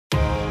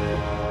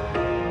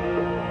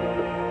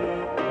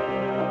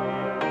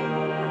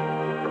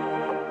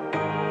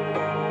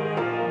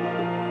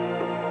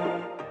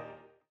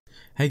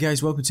Hey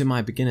guys, welcome to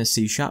my beginner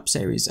C#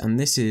 series, and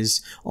this is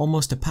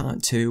almost a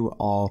part 2,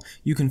 or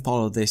you can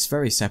follow this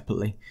very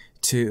separately,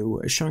 to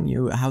showing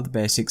you how the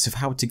basics of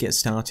how to get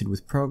started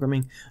with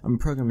programming and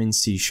programming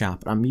C#.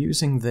 I'm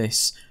using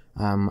this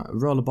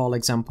rollerball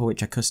example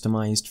which I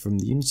customized from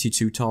the Unity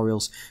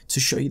tutorials to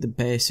show you the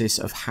basis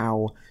of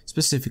how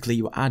specifically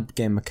you add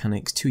game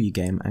mechanics to your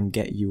game and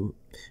get you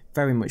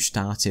very much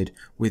started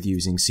with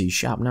using C#.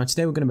 Now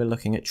today we're going to be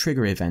looking at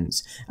trigger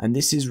events, and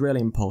this is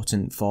really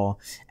important for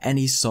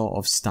any sort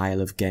of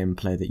style of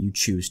gameplay that you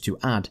choose to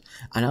add.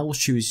 And I will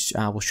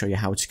show you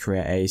how to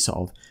create a sort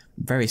of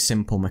very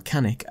simple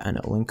mechanic, and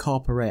it will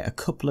incorporate a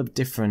couple of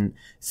different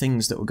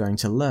things that we're going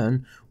to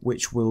learn,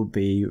 which will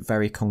be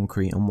very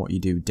concrete on what you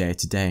do day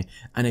to day.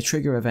 And a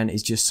trigger event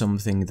is just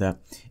something that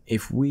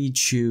if we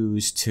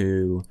choose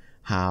to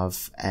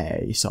have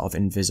a sort of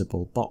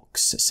invisible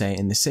box, say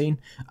in the scene,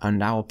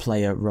 and our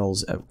player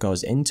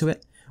goes into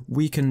it,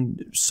 we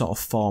can sort of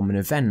form an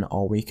event,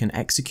 or we can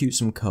execute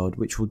some code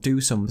which will do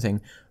something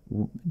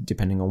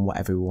depending on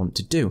whatever we want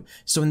to do.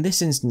 So in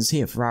this instance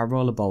here, for our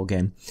rollerball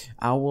game,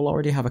 I will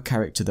already have a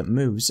character that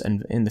moves,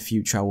 and in the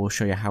future I will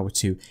show you how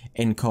to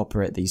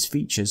incorporate these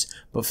features,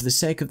 but for the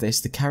sake of this,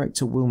 the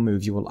character will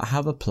move. You will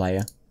have a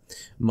player.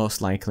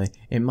 Most likely,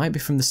 it might be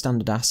from the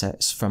standard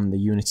assets from the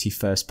Unity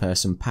first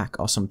person pack,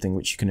 or something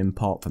which you can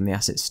import from the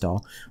asset store,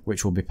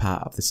 which will be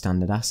part of the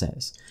standard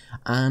assets.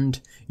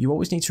 And you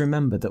always need to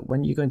remember that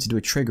when you're going to do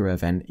a trigger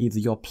event, either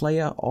your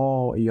player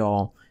or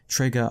your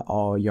trigger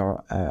or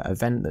your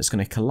event that's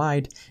going to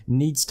collide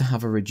needs to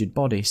have a rigid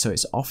body, so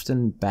it's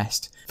often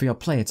best for your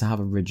player to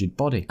have a rigid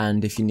body.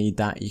 And if you need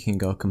that, you can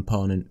go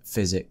component,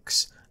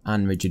 physics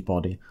and rigid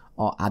body,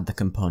 or add the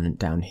component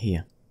down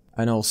here.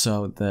 And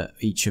also that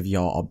each of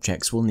your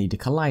objects will need a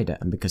collider,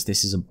 and because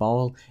this is a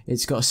ball,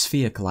 it's got a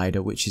sphere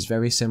collider, which is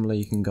very similar.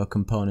 You can go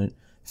component,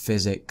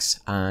 physics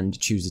and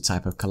choose the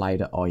type of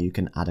collider, or you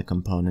can add a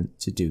component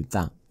to do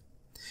that.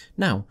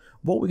 Now,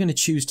 what we're going to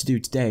choose to do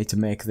today to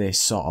make this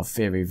sort of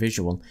very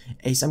visual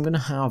is I'm going to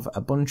have a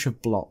bunch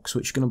of blocks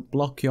which are going to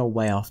block your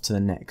way off to the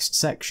next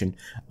section,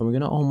 and we're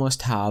going to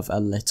almost have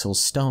a little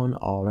stone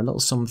or a little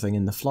something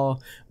in the floor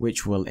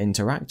which we'll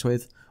interact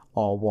with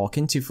or walk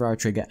into for our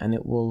trigger, and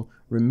it will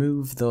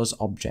remove those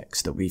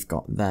objects that we've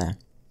got there.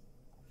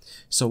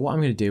 So what I'm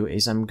going to do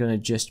is I'm going to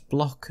just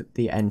block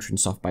the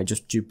entrance off by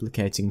just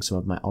duplicating some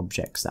of my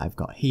objects that I've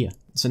got here.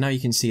 So now you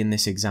can see in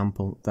this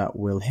example that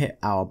we'll hit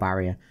our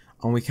barrier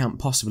and we can't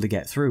possibly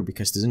get through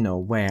because there's no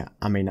way.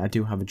 I mean, I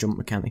do have a jump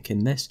mechanic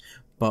in this,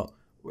 but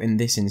in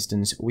this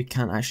instance we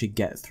can't actually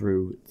get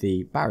through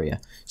the barrier.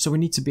 So we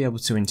need to be able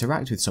to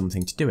interact with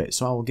something to do it.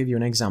 So I will give you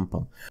an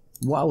example.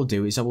 What I will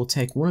do is I will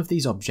take one of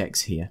these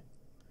objects here,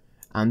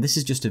 and this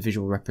is just a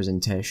visual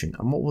representation,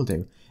 and what we'll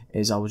do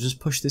is I will just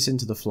push this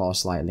into the floor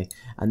slightly,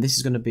 and this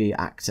is going to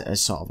act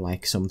as sort of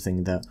like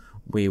something that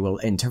we will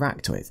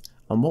interact with.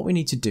 And what we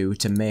need to do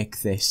to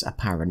make this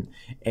apparent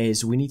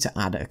is we need to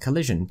add a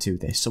collision to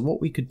this. So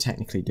what we could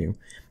technically do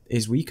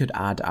is we could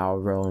add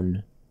our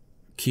own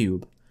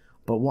cube,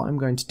 but what I'm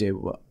going to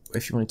do,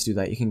 if you wanted to do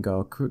that, you can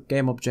go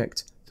game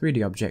object,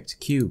 3D object,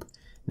 cube.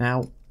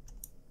 Now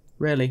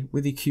really,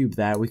 with the cube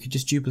there, we could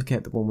just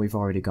duplicate the one we've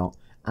already got,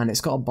 and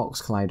it's got a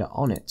box collider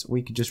on it.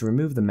 We could just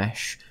remove the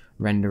mesh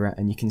renderer,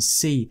 and you can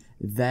see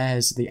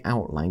there's the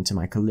outline to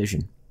my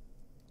collision.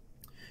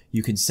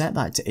 You can set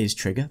that to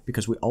isTrigger,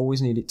 because we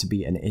always need it to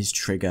be an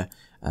isTrigger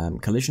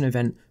collision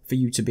event for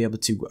you to be able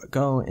to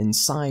go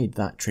inside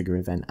that trigger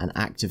event and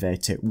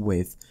activate it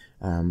with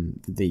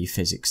the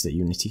physics that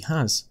Unity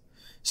has.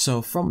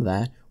 So from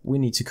there, we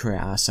need to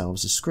create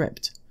ourselves a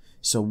script.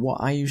 So what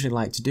I usually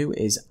like to do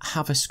is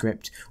have a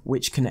script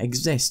which can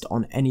exist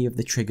on any of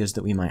the triggers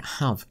that we might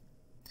have.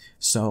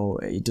 So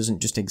it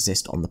doesn't just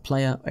exist on the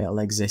player, it'll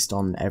exist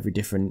on every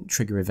different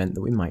trigger event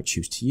that we might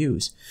choose to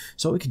use.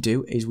 So what we could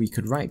do is we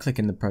could right click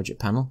in the project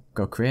panel,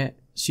 go create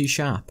C#,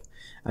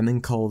 and then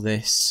call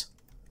this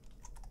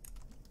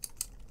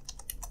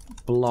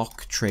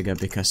block trigger,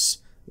 because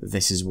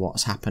this is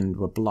what's happened,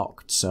 we're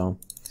blocked. So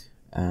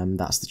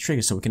that's the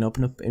trigger. So we can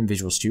open up in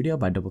Visual Studio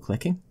by double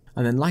clicking.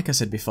 And then, like I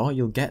said before,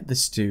 you'll get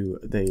this to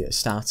the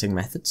starting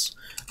methods,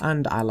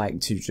 and I like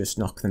to just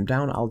knock them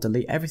down. I'll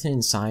delete everything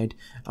inside,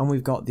 and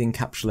we've got the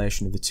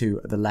encapsulation of the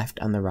two, the left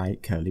and the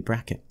right curly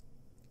bracket.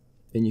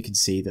 Then you can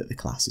see that the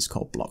class is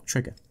called block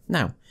trigger.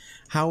 Now,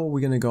 how are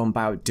we going to go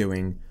about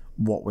doing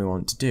what we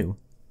want to do?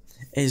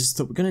 Is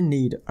that we're going to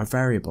need a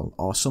variable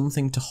or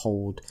something to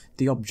hold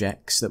the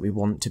objects that we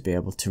want to be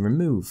able to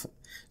remove.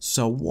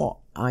 So what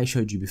I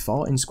showed you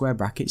before, in square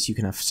brackets you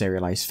can have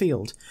serialized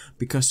field,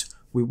 because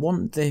we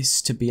want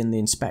this to be in the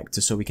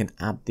inspector so we can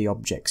add the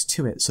objects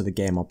to it, so the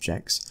game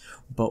objects,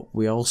 but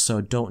we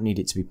also don't need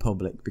it to be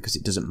public because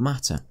it doesn't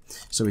matter.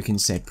 So we can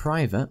say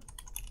private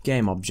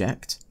game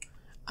object,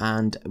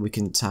 and we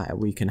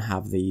can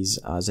have these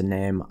as a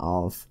name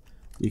of,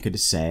 you could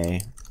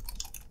say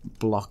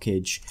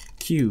blockage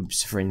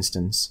cubes, for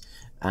instance,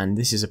 and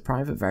this is a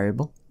private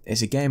variable,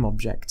 it's a game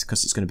object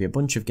because it's going to be a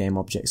bunch of game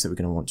objects that we're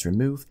going to want to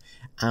remove,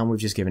 and we've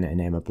just given it a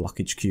name of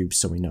blockage cubes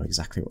so we know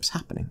exactly what's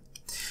happening.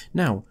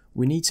 Now,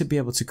 we need to be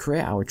able to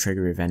create our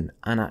trigger event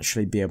and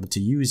actually be able to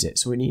use it,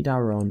 so we need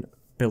our own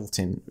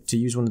to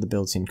use one of the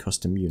built-in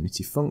custom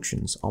Unity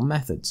functions or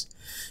methods.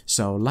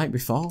 So like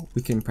before,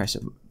 we can press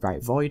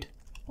write void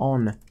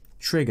on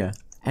trigger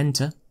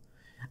enter,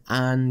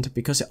 and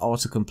because it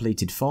auto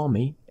completed for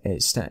me,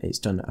 it's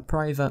done a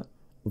private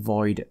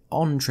void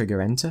on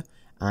trigger enter,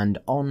 and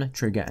on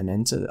trigger and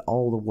enter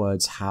all the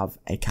words have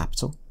a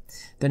capital.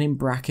 Then in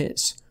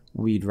brackets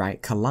we'd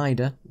write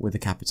collider with a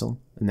capital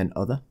and then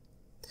other.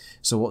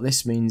 So what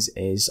this means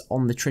is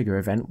on the trigger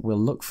event we'll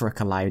look for a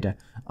collider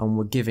and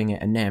we're giving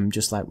it a name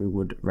just like we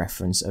would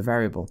reference a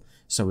variable.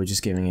 So we're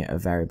just giving it a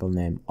variable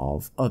name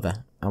of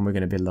other, and we're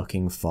going to be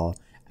looking for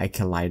a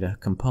collider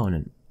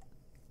component.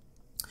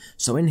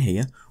 So in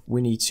here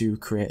we need to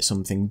create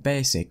something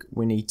basic.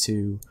 We need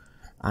to,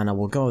 and I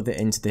will go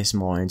into this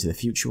more into the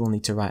future, we'll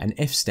need to write an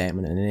if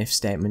statement, and an if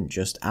statement,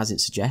 just as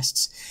it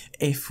suggests,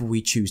 if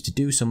we choose to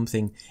do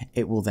something,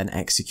 it will then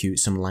execute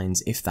some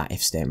lines if that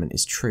if statement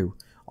is true,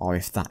 or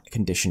if that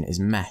condition is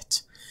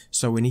met.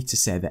 So we need to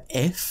say that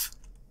if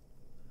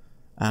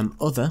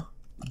other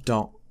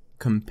dot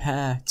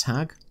compare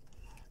tag,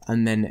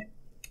 and then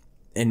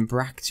in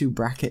two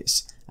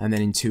brackets, and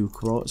then in 2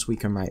 quotes we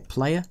can write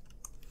player.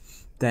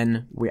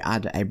 Then we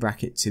add a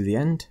bracket to the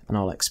end, and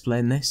I'll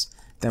explain this.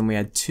 Then we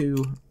add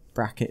 2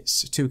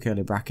 brackets, 2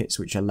 curly brackets,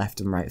 which are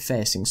left and right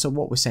facing. So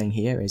what we're saying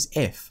here is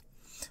if,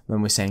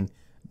 when we're saying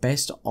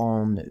based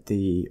on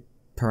the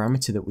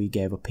parameter that we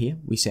gave up here,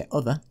 we say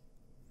other,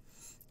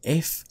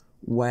 if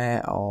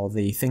where or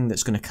the thing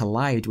that's going to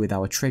collide with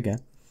our trigger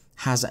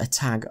has a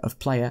tag of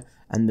player,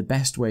 and the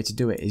best way to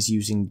do it is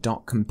using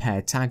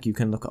 .compare tag. You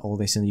can look at all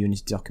this in the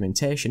Unity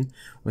documentation.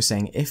 We're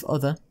saying if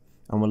other,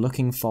 and we're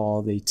looking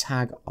for the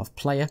tag of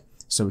player,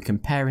 so we're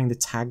comparing the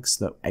tags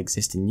that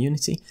exist in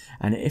Unity,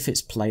 and if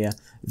it's player,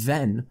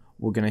 then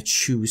we're going to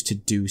choose to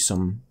do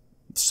some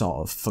sort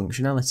of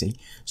functionality.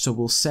 So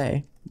we'll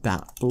say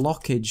that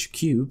blockage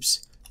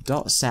cubes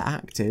dot set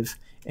active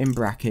in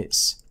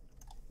brackets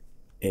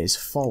is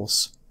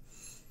false.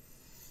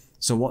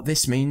 So what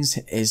this means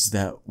is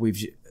that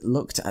we've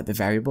looked at the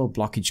variable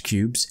blockage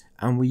cubes,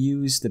 and we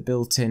use the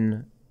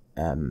built-in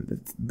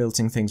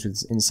things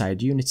with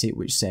inside Unity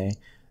which say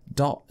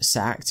dot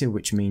set active,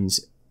 which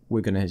means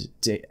we're going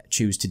to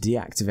choose to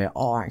deactivate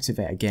or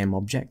activate a game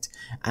object,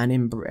 and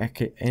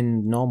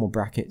in normal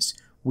brackets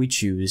we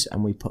choose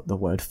and we put the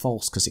word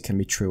false because it can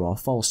be true or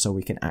false, so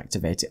we can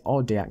activate it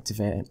or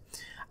deactivate it,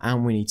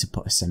 and we need to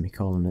put a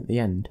semicolon at the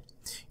end.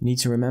 You need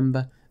to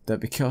remember that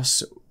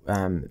because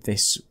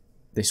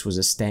this was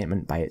a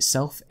statement by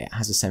itself, it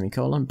has a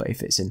semicolon, but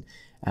if it's an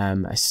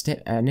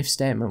if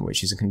statement,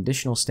 which is a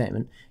conditional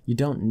statement, you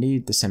don't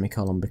need the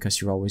semicolon because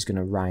you're always going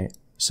to write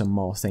some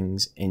more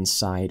things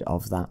inside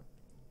of that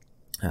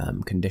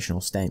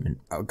conditional statement.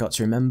 I've got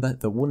to remember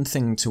that one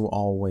thing to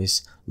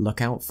always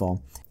look out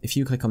for, if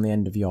you click on the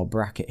end of your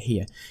bracket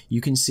here, you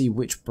can see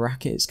which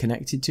bracket it's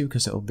connected to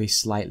because it'll be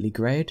slightly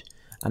grayed,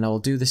 and I'll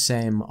do the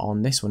same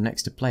on this one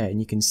next to player, and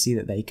you can see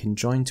that they can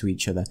join to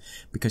each other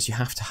because you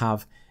have to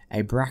have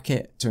a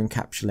bracket to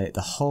encapsulate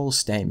the whole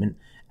statement,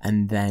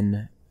 and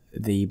then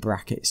the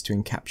brackets to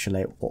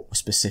encapsulate what we're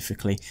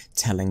specifically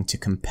telling to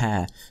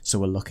compare. So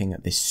we're looking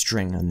at this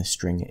string, and the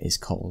string is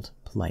called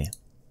player.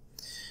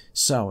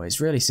 So it's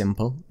really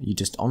simple. You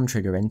just on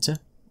trigger enter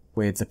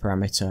with the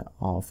parameter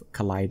of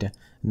collider,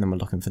 and then we're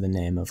looking for the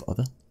name of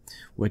other.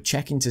 We're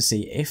checking to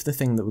see if the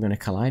thing that we're going to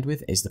collide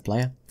with is the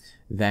player.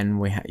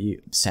 Then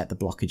you set the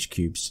blockage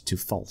cubes to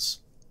false.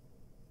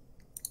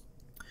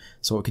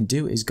 So what we can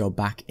do is go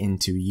back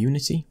into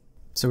Unity.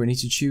 So we need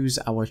to choose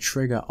our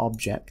trigger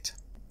object.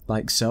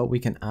 Like so, we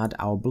can add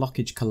our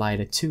blockage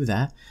collider to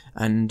there,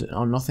 and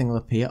nothing will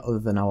appear other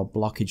than our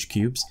blockage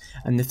cubes.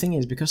 And the thing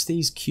is, because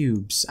these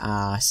cubes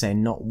are, say,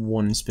 not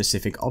one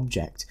specific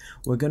object,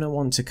 we're going to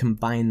want to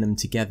combine them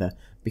together,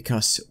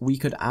 because we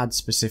could add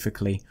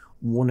specifically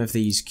one of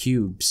these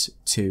cubes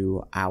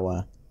to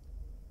our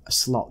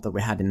slot that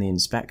we had in the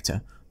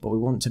inspector, but we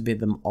want to be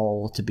them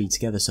all to be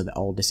together so they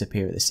all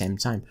disappear at the same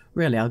time.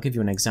 Really, I'll give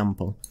you an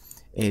example.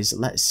 Is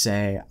let's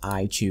say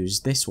I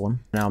choose this one.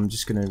 Now I'm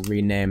just going to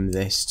rename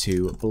this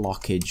to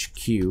blockage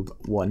cube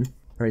 1.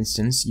 For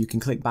instance, you can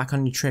click back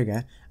on your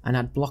trigger and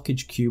add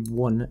blockage cube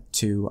 1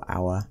 to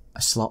our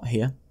slot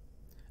here,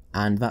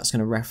 and that's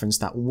going to reference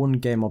that one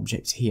game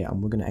object here,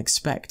 and we're going to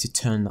expect to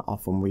turn that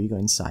off when we go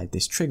inside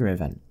this trigger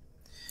event.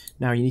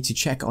 Now you need to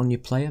check on your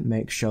player,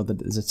 make sure that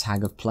there's a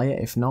tag of player.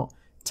 If not,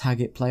 tag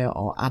it player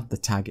or add the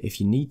tag if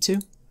you need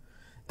to.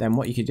 Then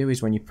what you can do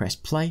is when you press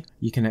play,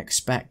 you can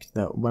expect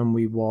that when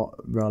we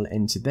roll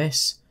into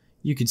this,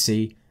 you can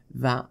see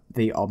that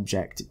the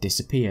object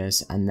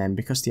disappears, and then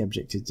because the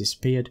object has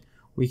disappeared,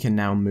 we can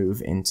now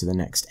move into the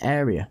next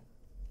area,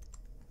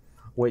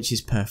 which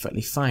is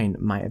perfectly fine.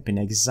 It might have been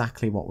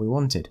exactly what we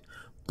wanted.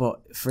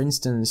 But for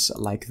instance,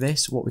 like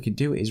this, what we could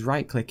do is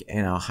right click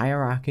in our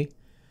hierarchy,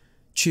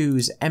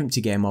 choose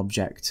empty game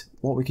object,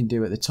 what we can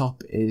do at the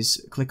top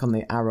is click on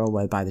the arrow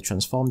whereby the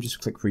transform,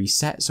 just click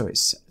reset so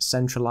it's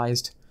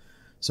centralized,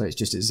 so it's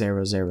just at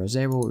 0, 0,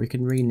 0. We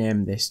can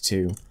rename this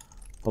to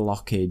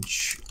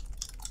blockage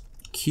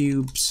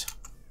cubes.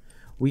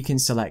 We can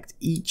select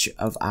each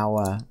of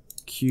our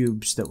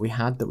cubes that we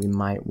had that we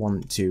might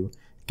want to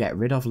get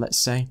rid of, let's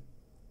say.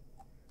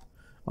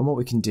 And what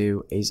we can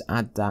do is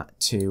add that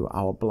to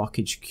our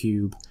blockage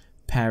cube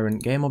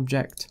parent game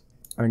object.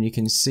 And you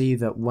can see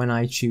that when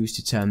I choose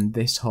to turn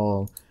this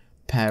whole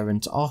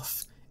parent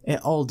off,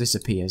 it all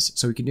disappears.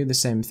 So we can do the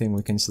same thing.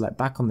 We can select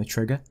back on the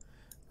trigger,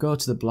 go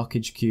to the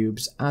blockage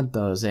cubes, add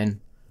those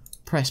in,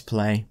 press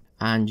play,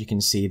 and you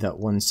can see that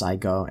once I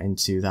go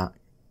into that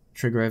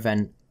trigger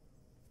event,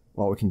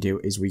 what we can do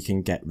is we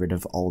can get rid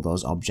of all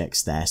those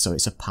objects there, so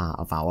it's a part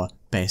of our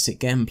basic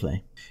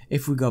gameplay.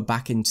 If we go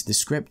back into the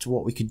script,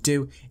 what we could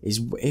do is,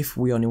 if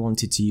we only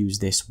wanted to use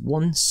this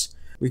once,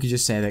 we could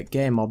just say that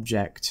game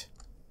object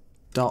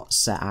dot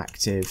set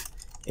active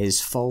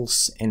is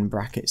false in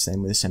brackets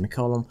then with a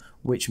semicolon,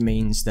 which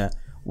means that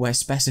we're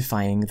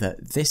specifying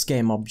that this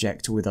game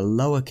object with a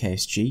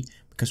lowercase g,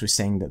 because we're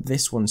saying that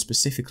this one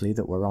specifically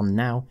that we're on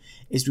now,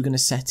 is we're going to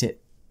set it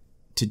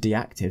to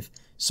deactive.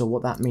 So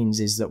what that means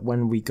is that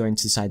when we go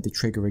inside the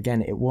trigger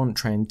again, it won't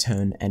try and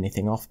turn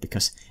anything off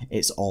because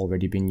it's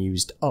already been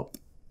used up.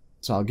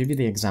 So I'll give you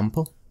the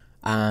example,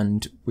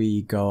 and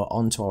we go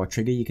onto our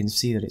trigger. You can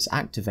see that it's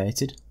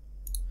activated.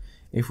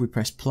 If we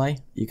press play,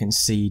 you can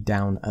see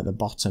down at the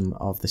bottom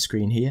of the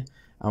screen here,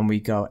 and we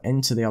go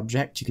into the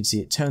object, you can see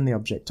it turned the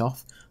object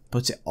off,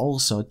 but it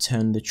also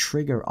turned the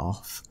trigger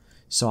off.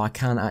 So I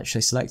can't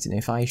actually select it. And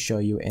if I show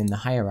you in the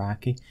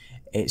hierarchy,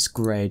 it's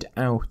grayed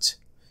out.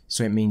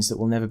 So it means that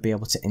we'll never be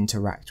able to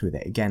interact with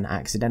it again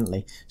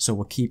accidentally. So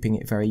we're keeping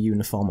it very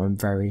uniform and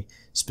very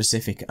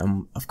specific.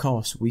 Of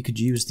course, we could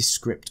use this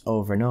script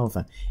over and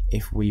over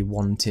if we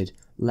wanted,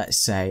 let's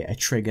say, a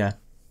trigger.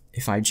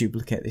 If I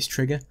duplicate this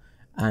trigger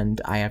and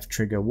I have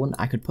trigger 1,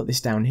 I could put this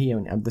down here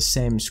and have the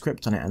same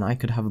script on it, and I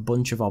could have a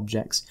bunch of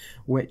objects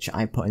which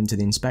I put into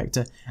the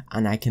inspector,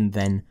 and I can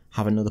then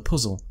have another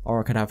puzzle. Or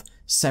I could have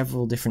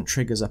several different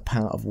triggers as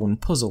part of one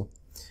puzzle.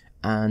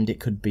 And it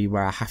could be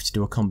where I have to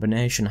do a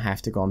combination. I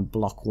have to go on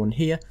block 1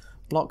 here,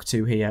 block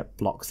 2 here,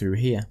 block through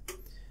here,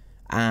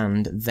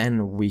 and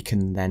then we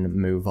can then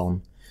move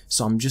on.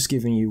 So I'm just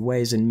giving you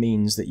ways and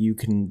means that you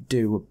can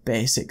do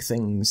basic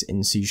things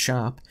in C#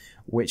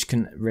 which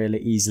can really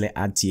easily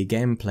add to your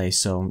gameplay.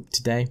 So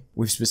today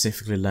we've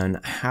specifically learned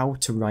how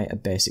to write a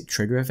basic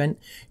trigger event,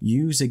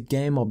 use a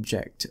game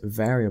object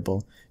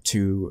variable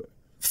to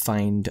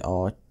find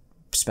or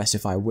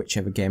specify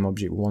whichever game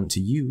object we want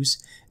to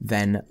use,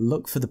 then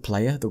look for the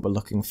player that we're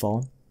looking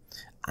for,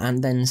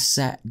 and then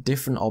set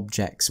different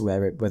objects,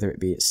 whether it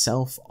be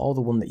itself or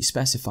the one that you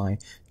specify,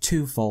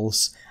 to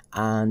false,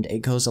 and it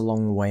goes a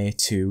long way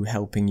to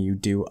helping you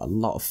do a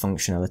lot of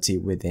functionality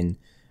within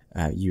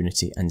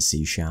Unity and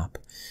C#.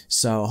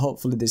 So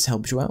hopefully this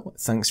helps you out.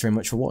 Thanks very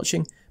much for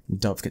watching.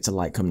 Don't forget to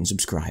like, comment and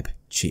subscribe.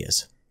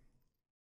 Cheers.